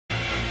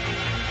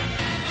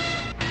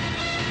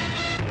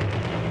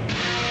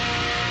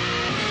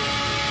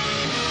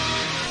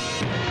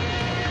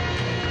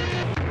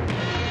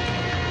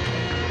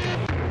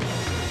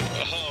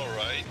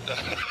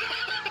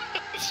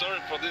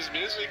for this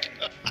music.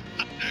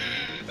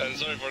 And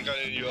sorry for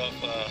cutting you off.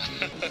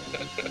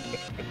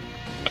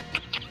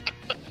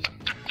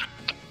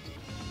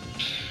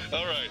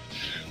 All right.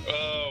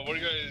 We're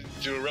going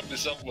to wrap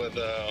this up with.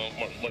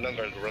 We're not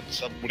going to wrap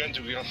this up. We're going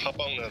to hop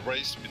on a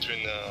race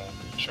between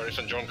Sharif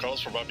and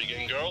johncarls for Barbie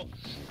Game Girl.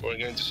 We're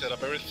going to set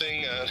up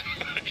everything and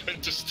we're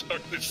going to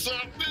start this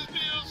up. This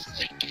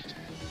music.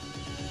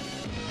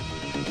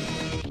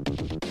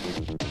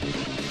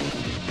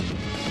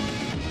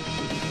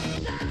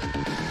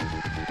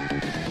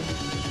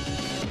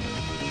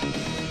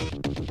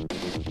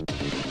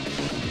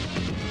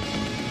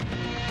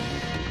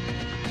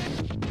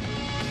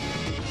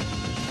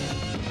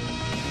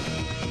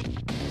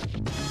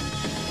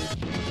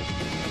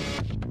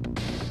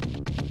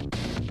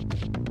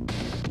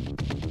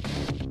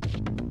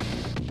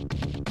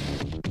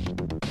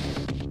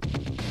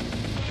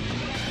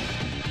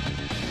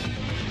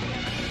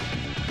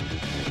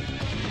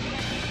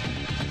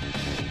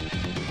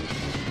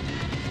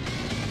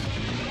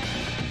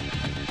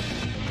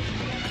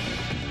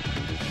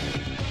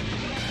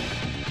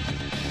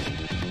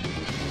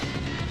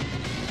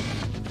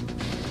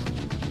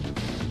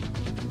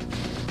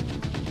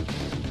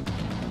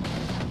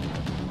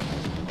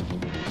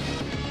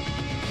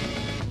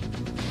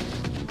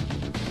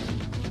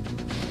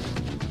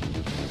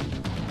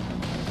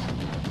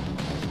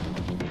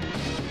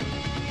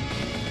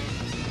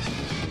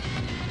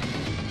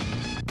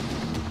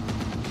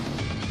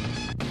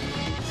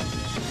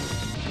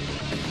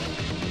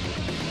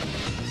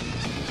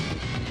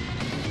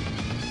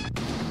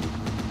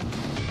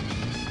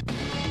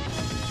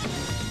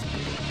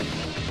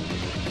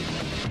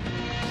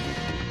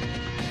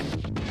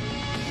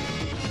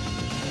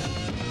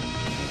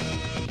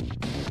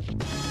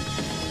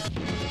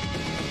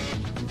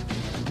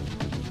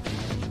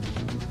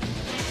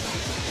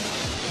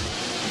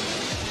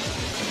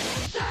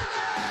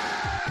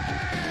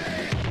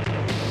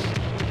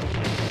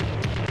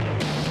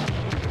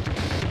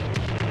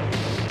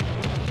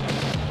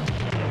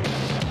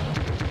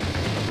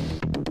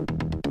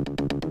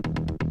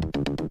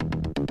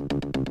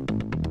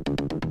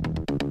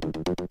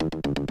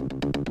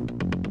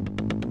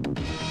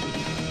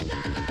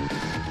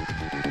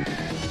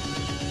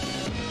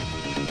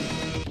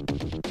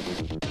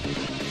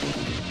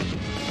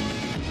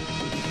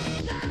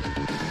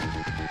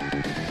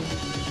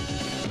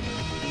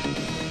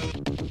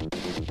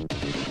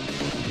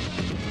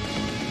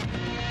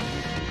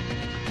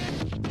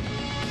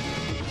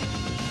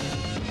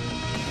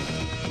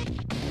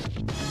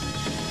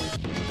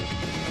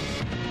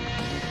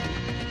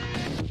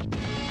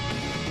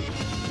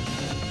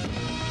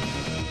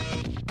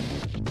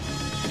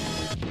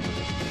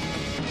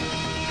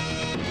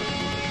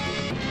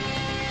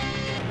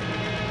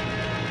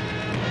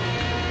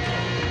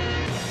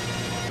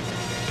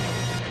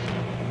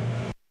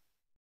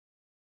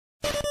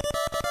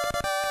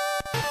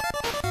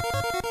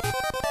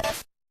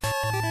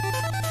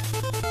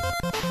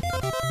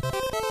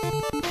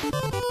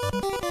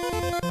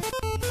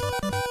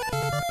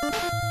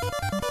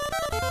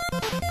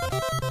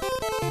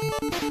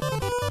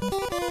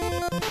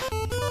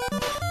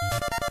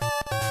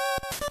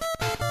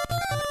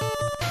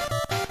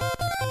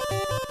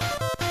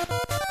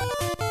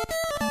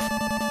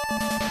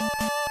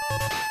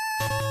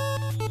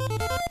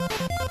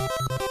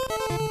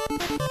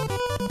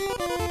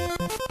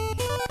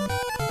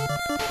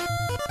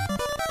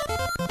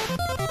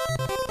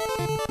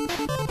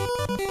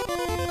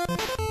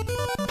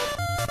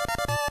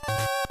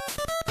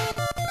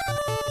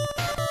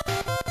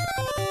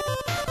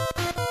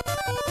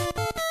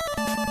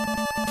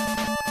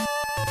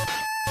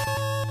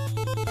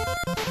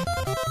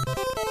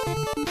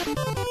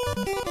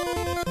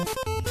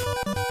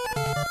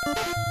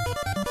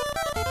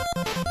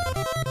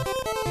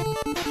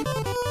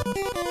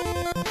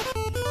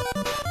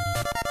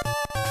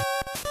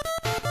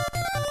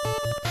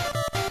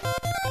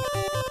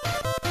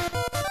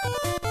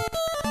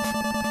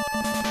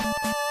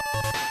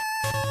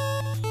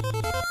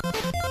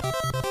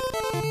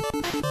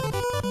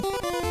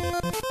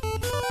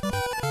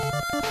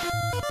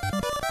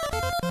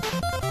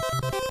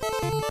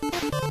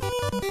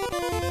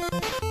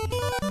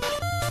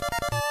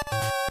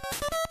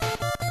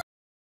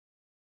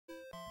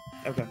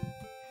 Okay.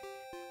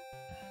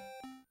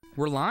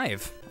 We're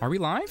live. Are we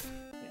live?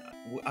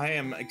 Yeah, I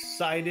am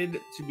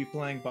excited to be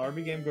playing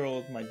Barbie Game Girl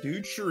with my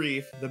dude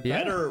Sharif, the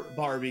better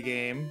Barbie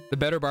game. The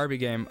better Barbie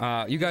game.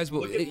 You guys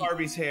will look at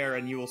Barbie's hair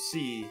and you will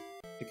see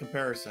the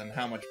comparison,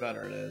 how much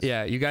better it is.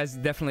 Yeah, you guys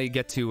definitely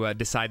get to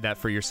decide that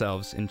for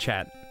yourselves in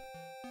chat.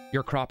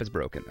 Your crop is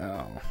broken.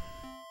 Oh.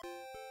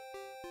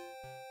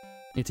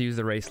 Need to use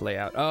the race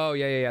layout. Oh,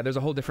 yeah. There's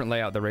a whole different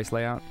layout, the race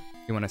layout.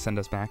 You want to send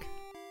us back?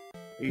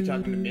 Are you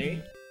talking to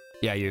me?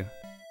 Yeah, you.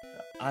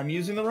 I'm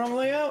using the wrong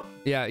layout?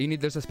 Yeah,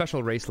 there's a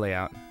special race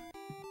layout.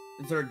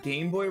 Is there a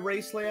Game Boy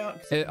race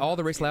layout? All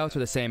the race layouts are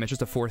the same. It's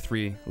just a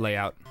 4-3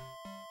 layout.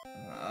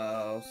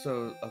 Oh,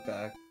 so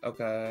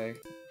okay.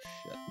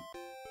 Shit.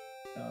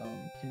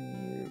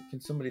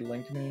 Can somebody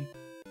link me?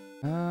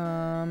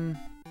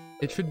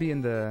 It should be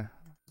in the...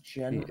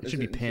 It should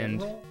be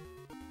pinned.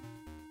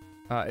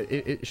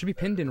 It should be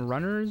pinned in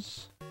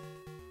runners.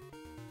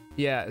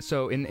 Yeah,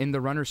 so in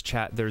the runners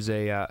chat, there's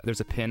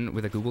a pin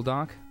with a Google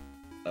Doc.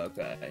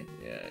 Okay.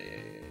 Yeah.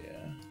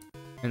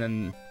 And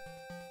then...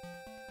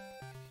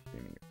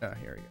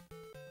 here we go.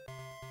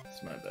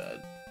 It's my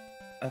bad.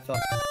 I thought...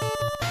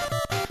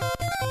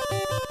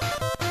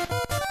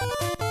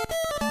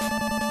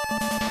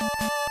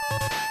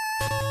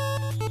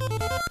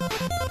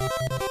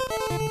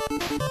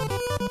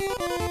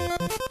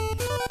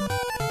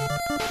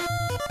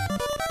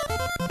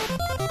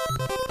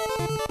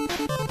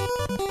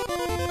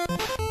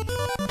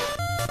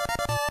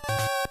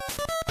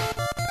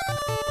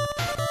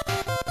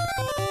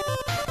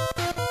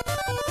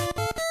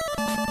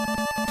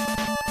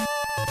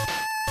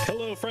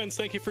 Friends,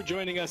 thank you for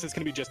joining us. It's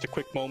going to be just a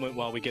quick moment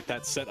while we get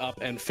that set up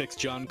and fix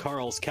John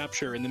Carl's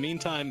capture. In the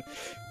meantime,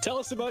 tell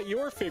us about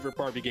your favorite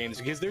Barbie games,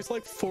 because there's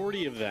like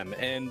 40 of them,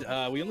 and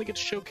we only get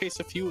to showcase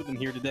a few of them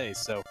here today.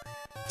 So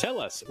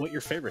tell us what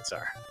your favorites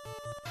are.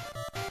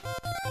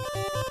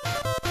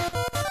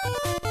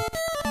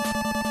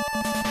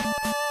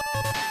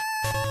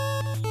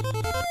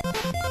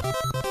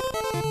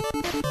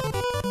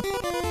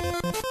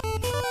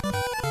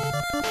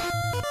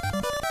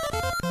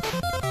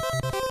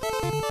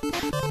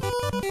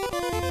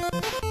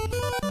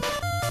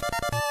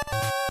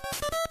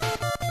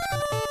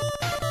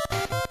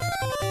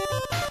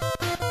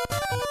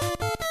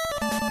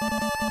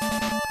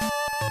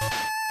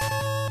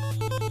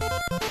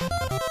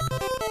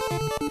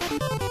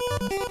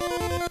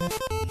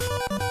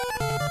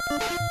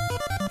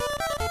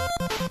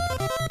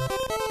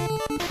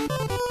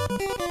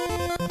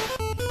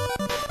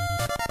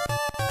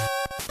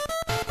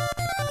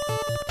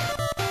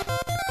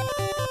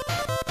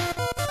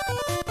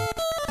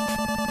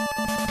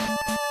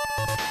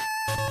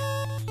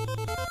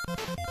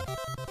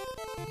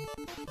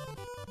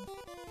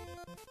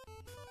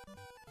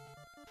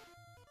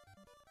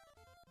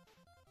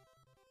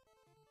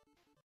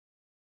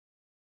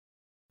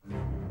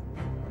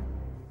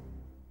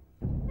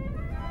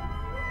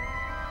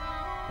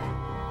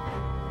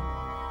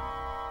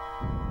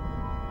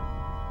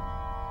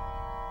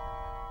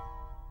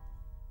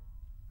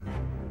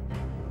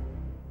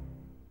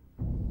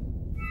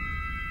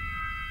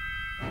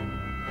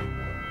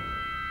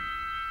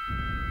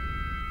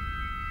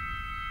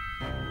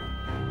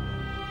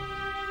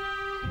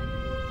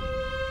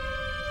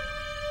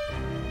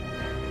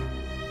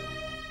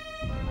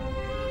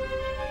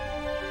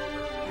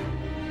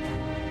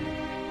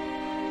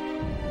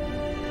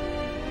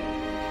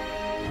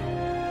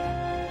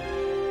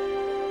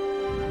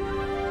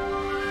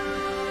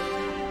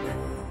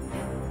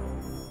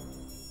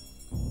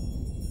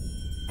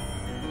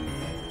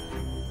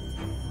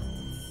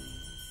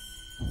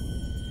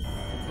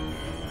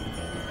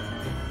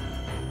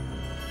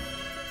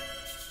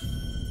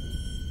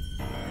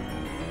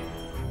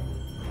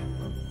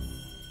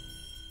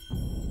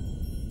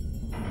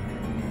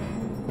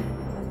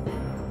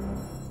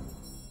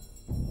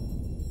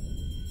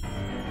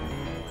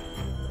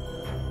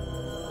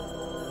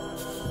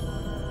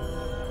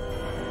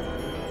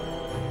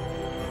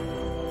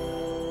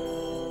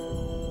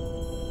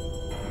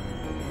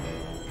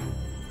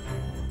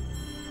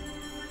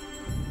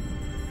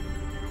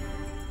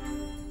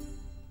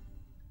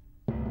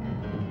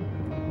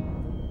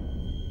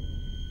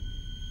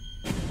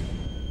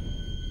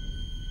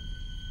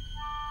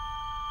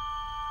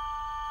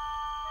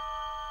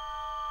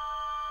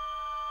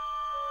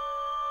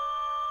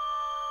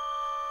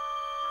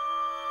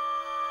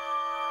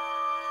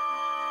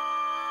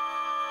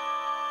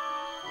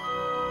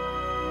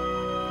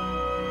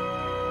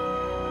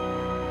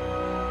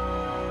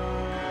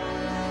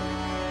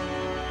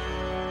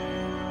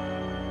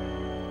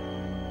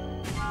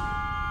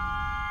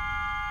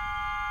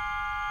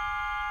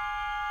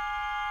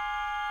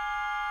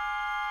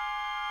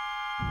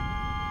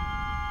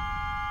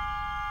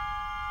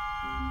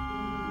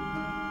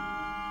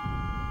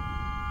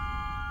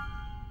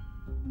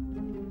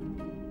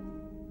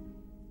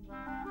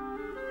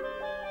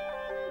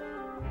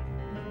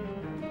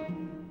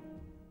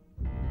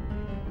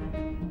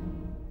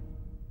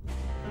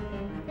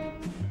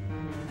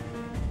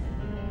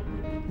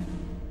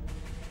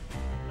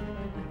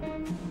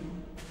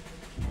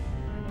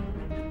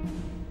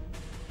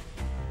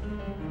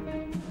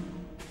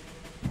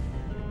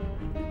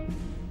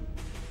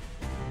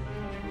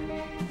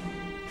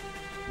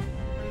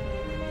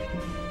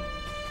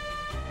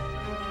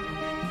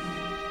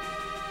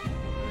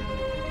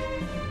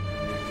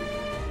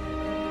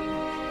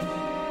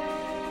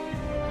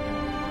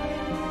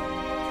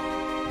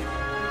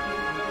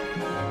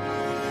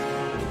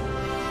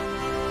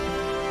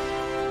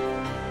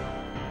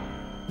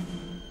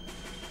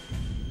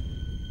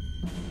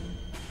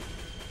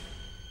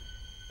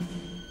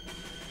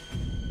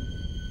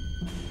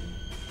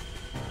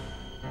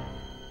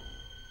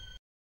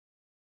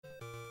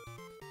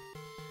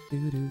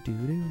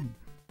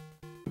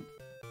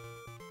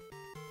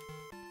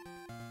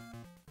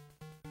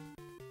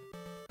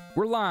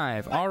 We're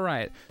live. All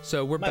right.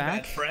 So we're My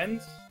back. bad,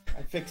 friends.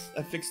 I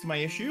fixed my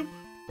issue.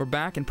 We're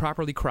back and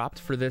properly cropped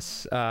for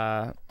this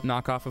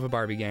knockoff of a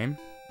Barbie game.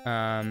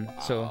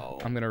 So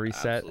I'm gonna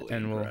reset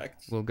and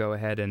we'll go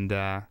ahead and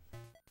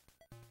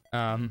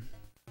I've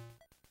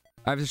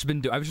just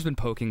been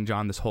poking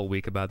John this whole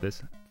week about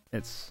this.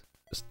 It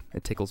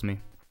tickles me.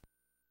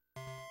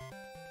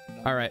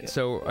 All right.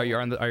 So are you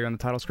on the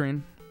title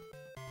screen?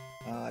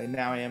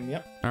 Now I am.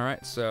 Yep. All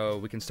right. So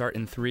we can start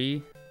in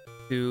 3,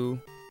 2,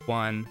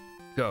 1,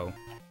 go.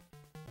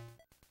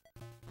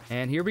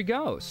 And here we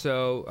go.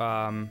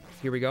 So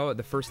here we go at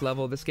the first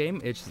level of this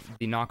game. It's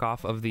the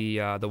knockoff of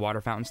the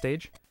water fountain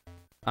stage.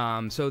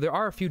 So there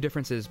are a few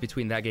differences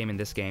between that game and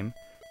this game.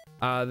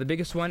 The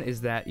biggest one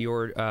is that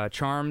your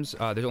charms,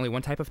 there's only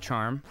one type of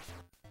charm,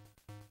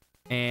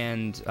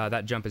 and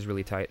that jump is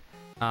really tight.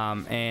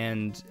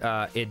 And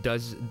it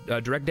does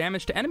direct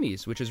damage to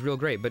enemies, which is real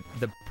great. But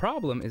the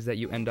problem is that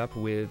you end up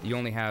with, you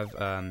don't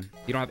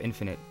have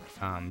infinite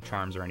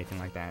charms or anything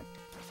like that.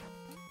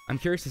 I'm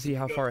curious to see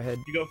how far ahead.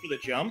 You go for the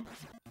jump?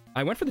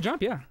 I went for the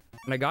jump, yeah,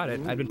 and I got it.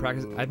 Ooh. I've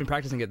been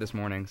practicing it this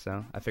morning,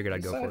 so I figured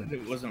I'd go for it.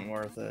 It wasn't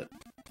worth it.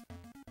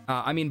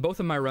 I mean, both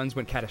of my runs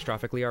went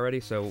catastrophically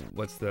already, so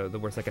what's the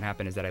worst that can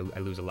happen is that I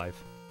lose a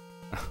life.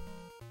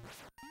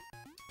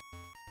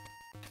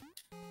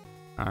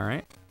 All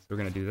right, so we're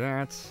gonna do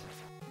that.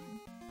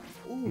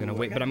 I'm gonna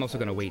wait, but I'm also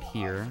gonna wait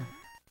here.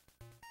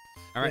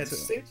 All right. Yeah, it's the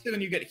same thing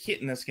when you get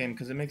hit in this game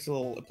because it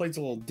plays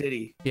a little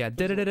ditty. Yeah.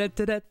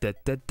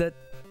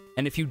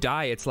 And if you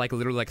die, it's like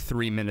literally like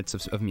 3 minutes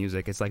of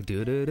music. It's like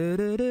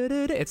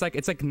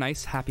it's like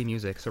nice happy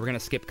music. So we're gonna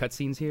skip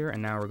cutscenes here,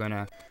 and now we're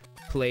gonna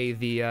play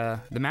the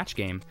match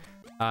game.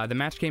 The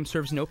match game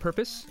serves no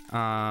purpose.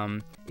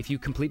 If you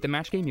complete the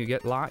match game, you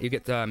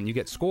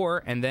get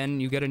score, and then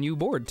you get a new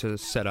board to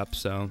set up.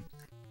 So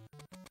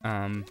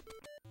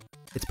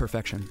it's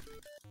perfection.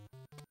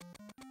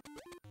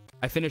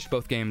 I finished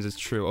both games. It's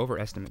true.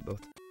 Overestimate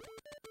both.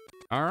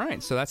 All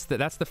right. So that's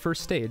the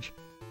first stage.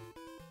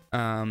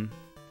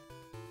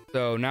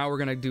 So now we're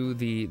gonna do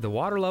the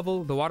water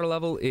level. The water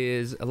level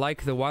is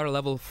like the water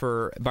level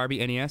for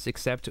Barbie NES,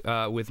 except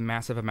with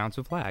massive amounts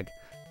of lag.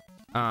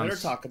 Better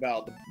talk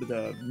about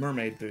the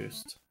mermaid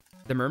boost.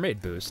 The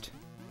mermaid boost.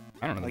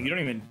 I don't know. Like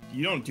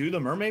you don't do the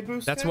mermaid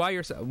boost. That's why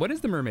you're. What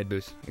is the mermaid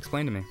boost?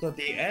 Explain to me. So at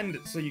the end,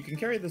 so you can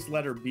carry this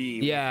letter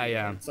B.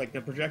 Yeah. It's like the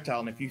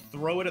projectile, and if you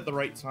throw it at the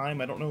right time,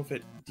 I don't know if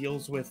it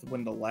deals with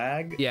when the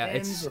lag. Yeah,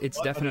 ends it's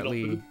what,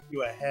 definitely. But it'll move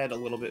you ahead a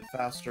little bit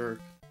faster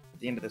at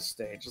the end of this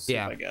stage. Let's see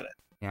if I get it.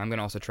 Yeah, I'm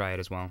gonna also try it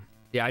as well.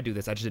 Yeah, I do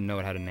this. I just didn't know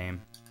it had a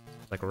name.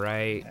 Like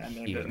right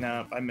here.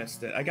 No, I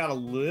missed it. I got a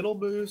little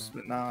boost,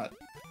 but not.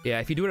 Yeah,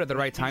 if you do it at the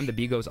right time, the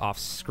B goes off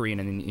screen,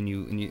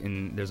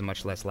 and there's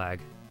much less lag.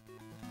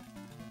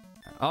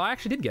 Oh, I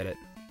actually did get it.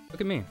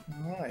 Look at me.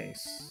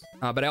 Nice.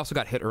 But I also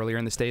got hit earlier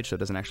in the stage, so it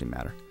doesn't actually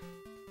matter.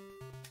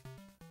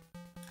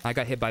 I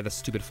got hit by the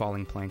stupid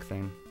falling plank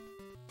thing.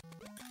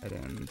 At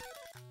end.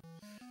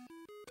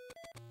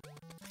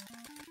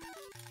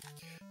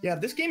 Yeah,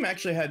 this game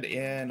actually had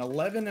an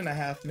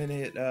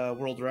 11.5-minute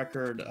world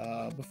record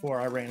before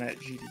I ran at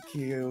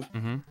GDQ.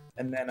 Mm-hmm.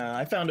 And then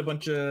I found a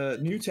bunch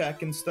of new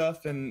tech and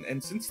stuff,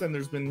 and since then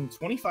there's been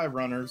 25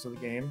 runners of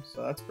the game,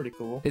 so that's pretty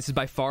cool. This is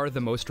by far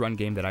the most run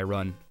game that I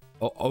run.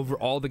 Over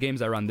all the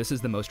games I run, this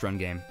is the most run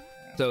game.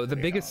 Yeah, so the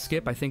biggest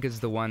skip, I think, is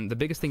the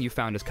biggest thing you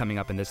found is coming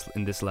up in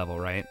this level,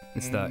 right?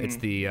 It's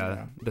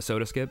the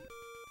soda skip.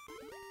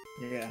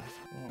 Yeah.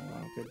 Oh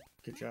wow,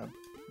 good job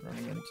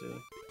running into.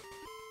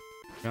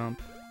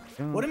 Jump.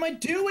 What am I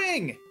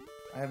doing?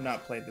 I have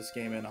not played this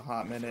game in a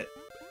hot minute.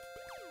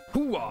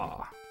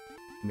 Hooah!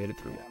 Made it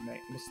through. Yeah,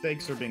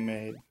 mistakes are being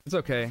made. It's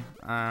okay.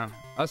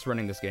 Us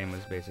running this game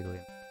was basically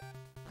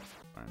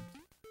fine.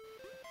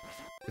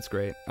 It's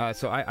great.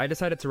 So I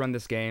decided to run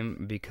this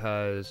game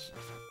because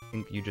I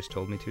think you just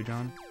told me to,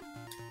 John.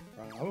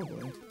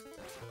 Probably.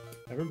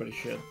 Everybody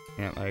should.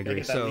 Yeah, I agree.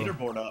 Get that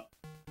leaderboard up.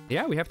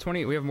 Yeah, we have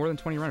more than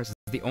 20 runners.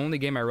 It's the only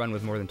game I run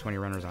with more than 20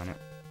 runners on it.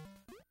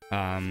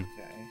 Okay.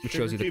 Which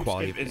shows you the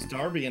quality of it. It's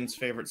Darbian's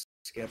favorite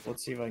skip.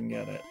 Let's see if I can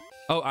get it.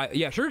 Oh,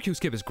 yeah, Sugar Cube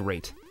skip is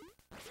great.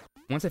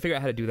 Once I figure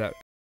out how to do that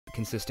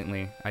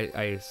consistently,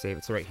 I save it.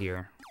 It's right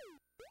here.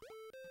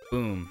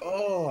 Boom.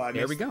 Oh, I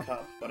there missed we go. The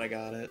cup, but I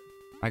got it.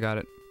 I got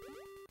it.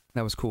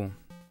 That was cool.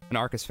 An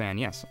Arcus fan,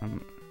 yes.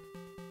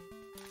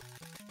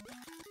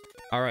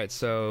 All right,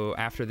 so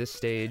after this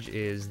stage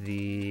is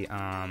the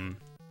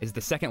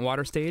second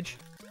water stage.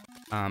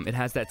 It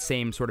has that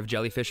same sort of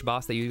jellyfish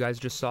boss that you guys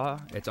just saw.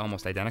 It's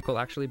almost identical,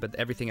 actually, but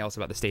everything else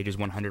about the stage is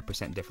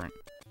 100% different.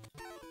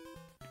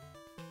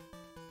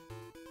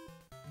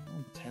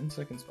 10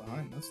 seconds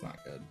behind. That's not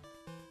good.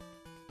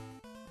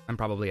 I'm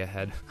probably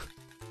ahead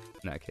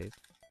in that case.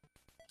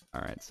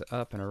 All right, so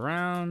up and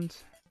around.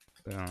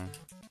 Boom.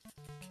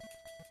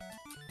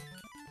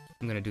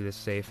 I'm gonna do this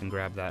safe and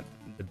grab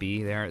the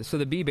bee there. So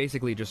the bee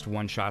basically just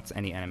one-shots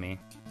any enemy.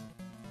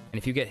 And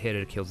if you get hit,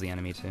 it kills the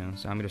enemy too.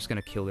 So I'm just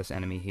gonna kill this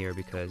enemy here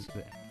because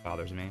it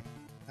bothers me.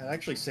 It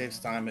actually saves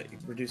time. It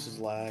reduces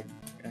lag,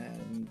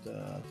 and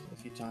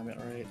if you time it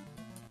right.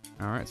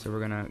 All right, so we're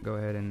gonna go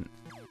ahead and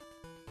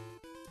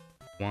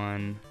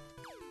 1,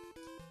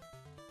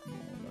 Oh,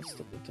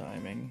 messed up the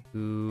timing.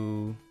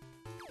 2,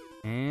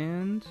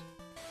 and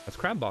that's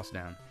crab boss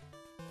down.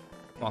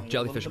 Well, You're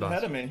jellyfish a little bit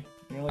boss. ahead of me.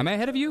 You're like Am I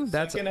ahead of you? a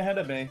That's second ahead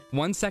of me.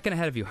 1 second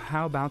ahead of you.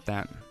 How about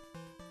that?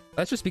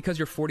 That's just because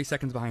you're 40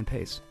 seconds behind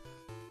pace.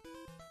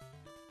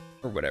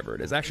 Or whatever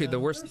it is. Actually, the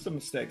worst... There's some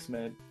mistakes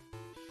made.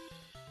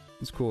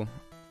 It's cool.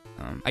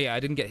 Yeah, I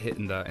didn't get hit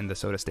in the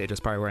soda stage. That's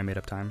probably where I made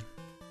up time.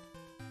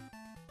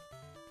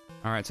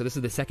 All right, so this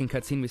is the second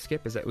cutscene we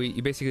skip. Is that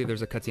basically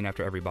there's a cutscene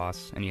after every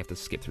boss, and you have to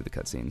skip through the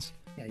cutscenes.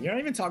 Yeah, you're not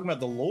even talking about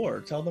the lore.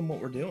 Tell them what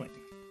we're doing.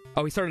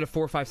 Oh, he started at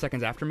 4 or 5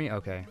 seconds after me.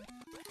 Okay.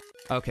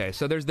 Okay,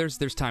 so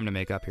there's time to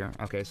make up here.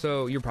 Okay,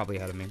 so you're probably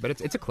ahead of me, but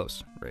it's a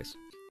close race.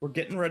 We're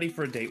getting ready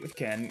for a date with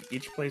Ken.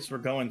 Each place we're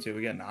going to,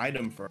 we get an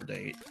item for our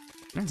date.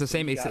 It's the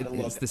same. It's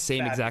the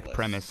same exact fabulous.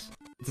 premise.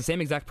 It's the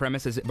same exact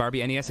premise as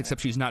Barbie NES,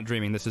 except she's not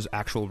dreaming. This is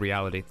actual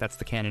reality. That's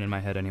the canon in my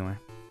head, anyway.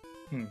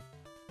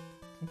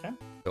 Okay.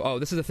 So, oh,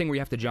 this is a thing where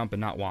you have to jump and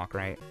not walk,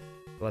 right?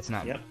 Well, let's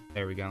not. Yep.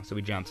 There we go. So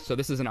we jumped. So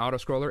this is an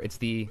auto-scroller. It's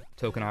the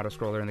token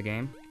auto-scroller in the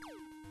game.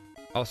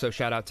 Also,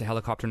 shout out to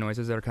helicopter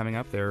noises that are coming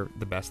up. They're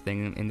the best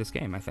thing in this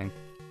game, I think.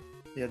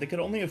 Yeah, they could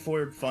only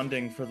afford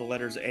funding for the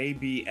letters A,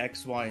 B,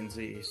 X, Y, and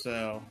Z,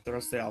 so the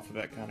rest of the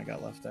alphabet kind of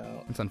got left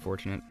out. It's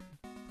unfortunate.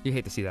 You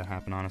hate to see that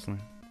happen, honestly.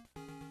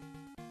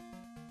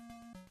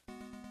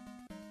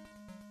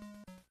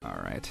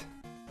 Alright.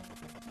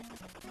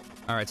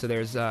 Alright, so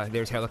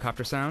there's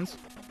helicopter sounds.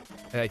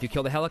 If you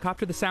kill the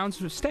helicopter, the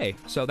sounds stay.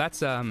 So that's,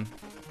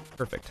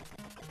 perfect.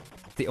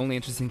 The only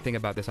interesting thing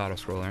about this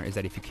auto-scroller is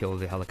that if you kill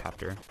the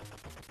helicopter,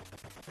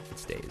 it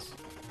stays.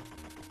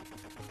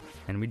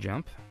 And we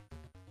jump.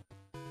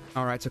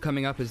 Alright, so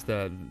coming up is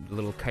the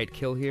little kite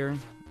kill here.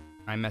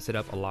 I mess it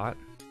up a lot.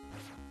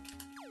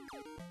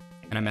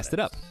 And I messed it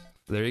up.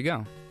 So there you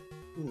go.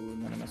 Ooh,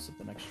 and then I messed up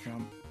the next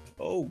jump.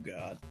 Oh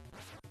god.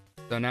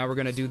 So now we're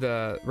gonna do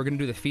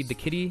the feed the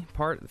kitty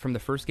part from the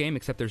first game,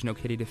 except there's no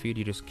kitty to feed.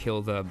 You just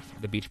kill the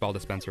beach ball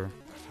dispenser.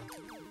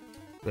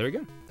 There you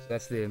go. So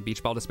that's the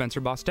beach ball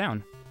dispenser boss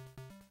down.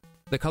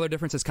 The color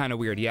difference is kind of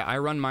weird. Yeah, I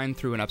run mine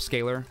through an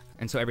upscaler,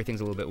 and so everything's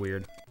a little bit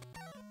weird.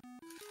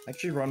 I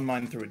actually run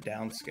mine through a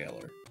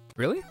downscaler.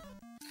 Really?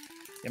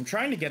 I'm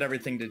trying to get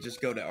everything to just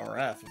go to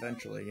RF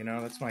eventually, you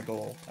know? That's my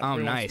goal. Oh,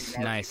 Everyone nice, wants to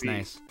be nice, RGB.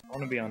 nice. I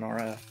want to be on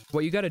RF.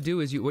 What you got to do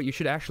is what you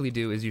should actually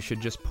do is you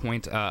should just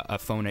point a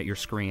phone at your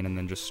screen and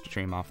then just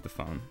stream off the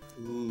phone.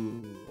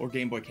 Ooh, or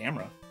Game Boy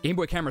camera. Game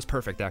Boy camera's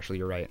perfect, actually.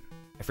 You're right.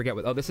 I forget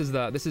what. Oh, this is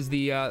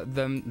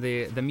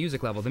the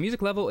music level. The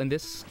music level in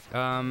this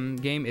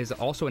game is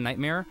also a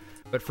nightmare,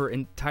 but for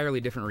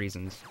entirely different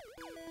reasons.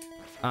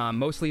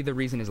 Mostly the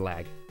reason is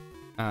lag.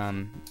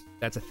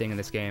 That's a thing in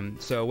this game.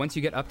 So once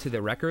you get up to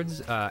the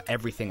records,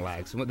 everything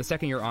lags. The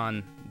second you're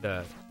on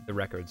the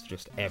records,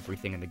 just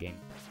everything in the game.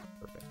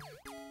 Perfect.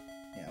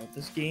 Yeah, what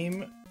this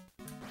game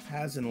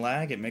has in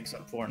lag, it makes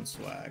up for in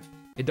swag.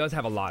 It does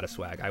have a lot of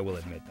swag, I will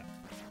admit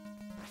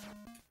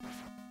that.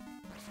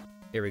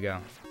 Here we go.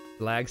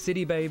 Lag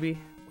City, baby.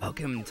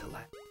 Welcome to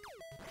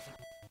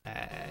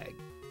lag.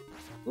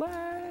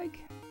 Lag.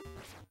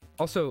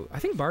 Also, I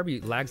think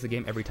Barbie lags the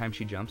game every time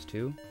she jumps,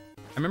 too.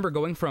 I remember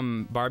going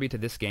from Barbie to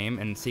this game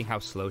and seeing how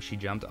slow she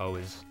jumped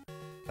always,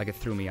 like, it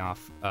threw me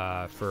off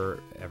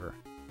forever.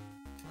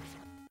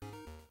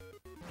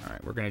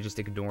 Alright, we're gonna just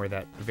ignore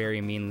that very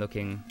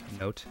mean-looking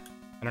note.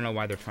 I don't know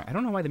why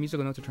the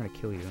musical notes are trying to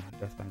kill you.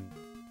 Death by...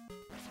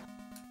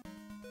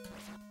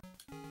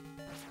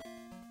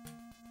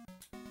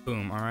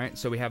 Boom, alright,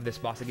 so we have this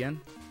boss again.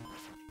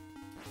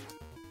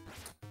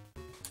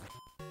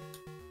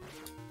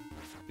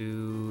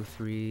 2,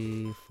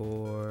 3,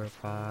 4,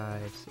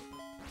 5, 6.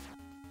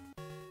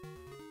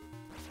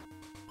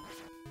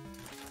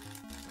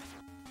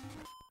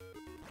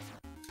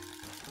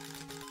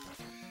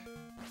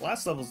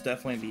 Last level is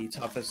definitely the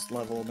toughest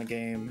level in the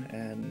game,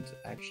 and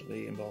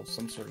actually involves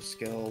some sort of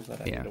skill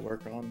that I need to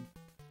work on.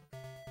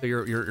 So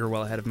you're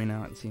well ahead of me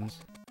now, it seems.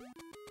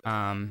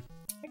 I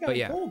got but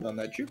yeah. gold on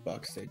that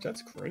jukebox stage.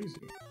 That's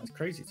crazy. That's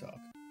crazy talk.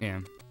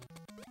 Yeah.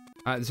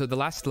 So the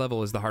last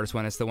level is the hardest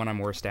one. It's the one I'm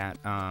worst at.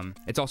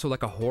 It's also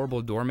like a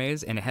horrible door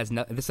maze, and it has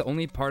this is the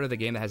only part of the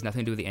game that has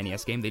nothing to do with the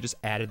NES game. They just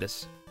added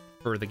this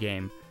for the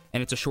game,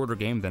 and it's a shorter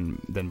game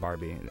than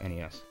Barbie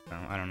NES. So,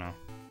 I don't know.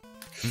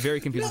 I'm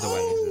very confused with the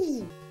way it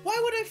exists. Why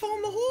would I fall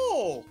in the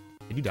hole?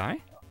 Did you die?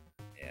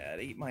 Yeah, it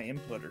ate my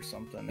input or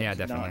something. Yeah,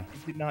 definitely.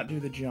 It did not do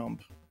the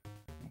jump.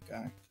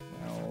 Okay.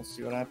 Well, we'll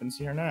see what happens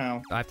here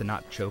now. I have to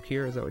not choke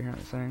here. Is that what you're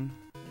saying?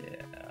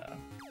 Yeah.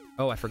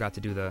 Oh, I forgot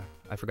to do the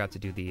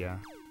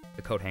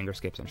coat hanger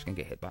skip, so I'm just gonna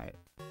get hit by it.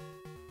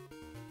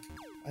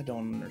 I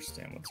don't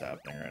understand what's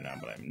happening right now,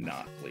 but I'm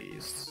not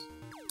pleased.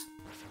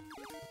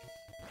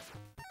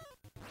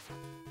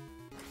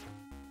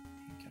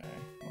 Okay.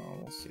 Well,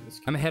 we'll see this.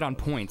 I'm ahead on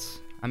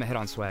points. I'm ahead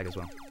on swag as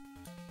well.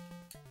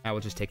 I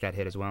will just take that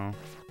hit as well.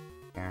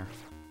 There.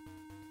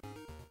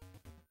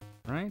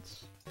 Alright.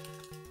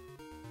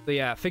 So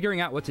yeah,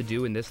 figuring out what to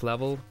do in this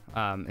level,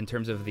 in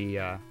terms of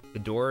the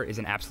door, is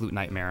an absolute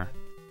nightmare.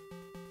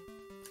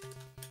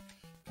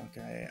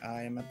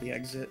 I am at the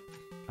exit.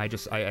 I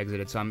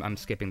exited, so I'm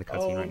skipping the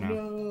cutscene right now.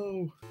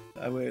 Oh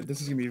no! Wait, this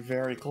is gonna be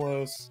very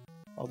close.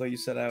 Although you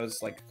said I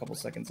was like a couple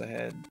seconds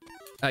ahead.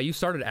 You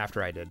started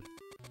after I did.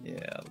 Yeah,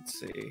 let's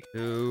see.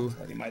 2,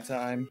 Taking my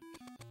time.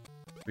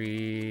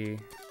 3,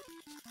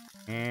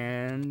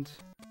 and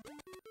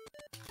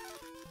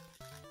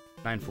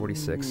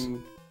 9:46.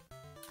 Ooh.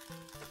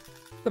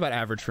 It's about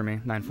average for me.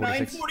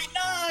 9:46.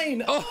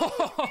 9:49.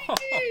 Oh!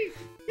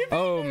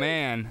 Oh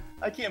man!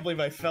 I can't believe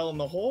I fell in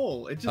the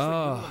hole. It just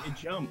like, let me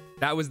jump.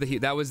 That was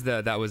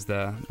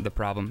the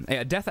problem.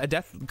 A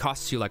death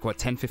costs you like what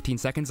 10-15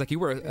 seconds. Like you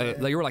were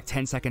like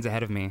 10 seconds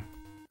ahead of me.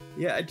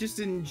 Yeah, I just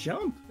didn't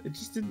jump. It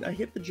just didn't. I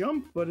hit the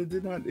jump, but it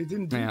didn't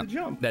do the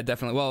jump. That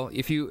definitely. Well,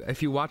 if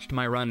you watched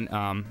my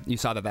run, you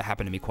saw that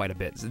happened to me quite a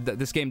bit.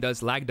 This game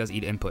lag does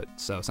eat input,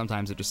 so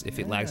sometimes if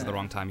it lags at the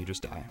wrong time, you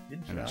just die,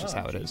 and that's just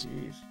how it is.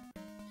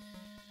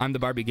 I'm the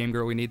Barbie Game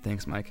Girl we need.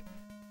 Thanks, Mike.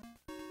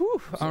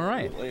 Whew, all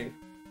right.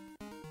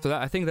 So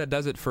I think that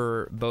does it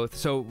for both.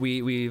 So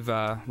we've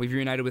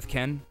reunited with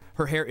Ken.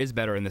 Her hair is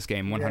better in this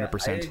game,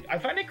 100%. I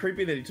find it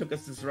creepy that he took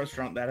us to this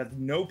restaurant that has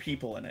no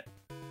people in it.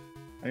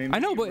 I mean, I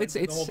know, but it's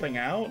the whole thing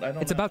out.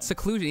 It's about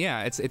seclusion.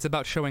 Yeah, it's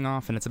about showing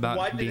off, and it's about.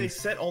 Why did they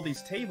set all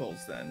these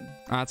tables then?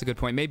 That's a good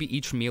point. Maybe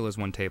each meal is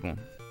one table.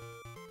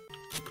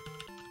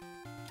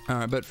 All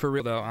right, but for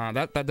real though,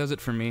 that does it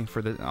for me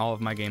for all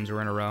of my games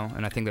were in a row,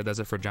 and I think that does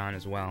it for John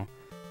as well.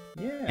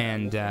 Yeah.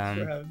 And thanks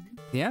for having me.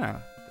 yeah,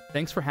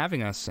 thanks for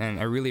having us, and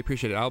I really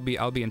appreciate it. I'll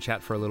be in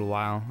chat for a little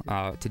while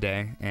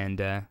today, and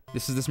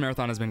this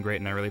marathon has been great,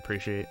 and I really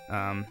appreciate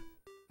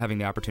having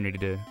the opportunity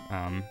to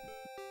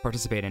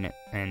participate in it,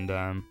 and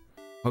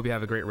hope you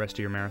have a great rest of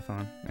your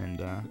marathon. And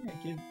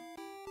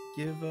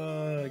give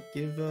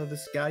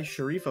this guy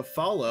Sharif a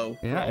follow.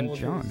 Yeah, for all and of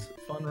John. his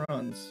fun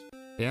runs.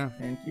 Yeah,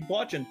 and keep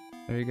watching.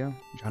 There you go.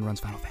 John runs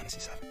Final Fantasy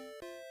VII.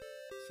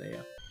 See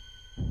ya.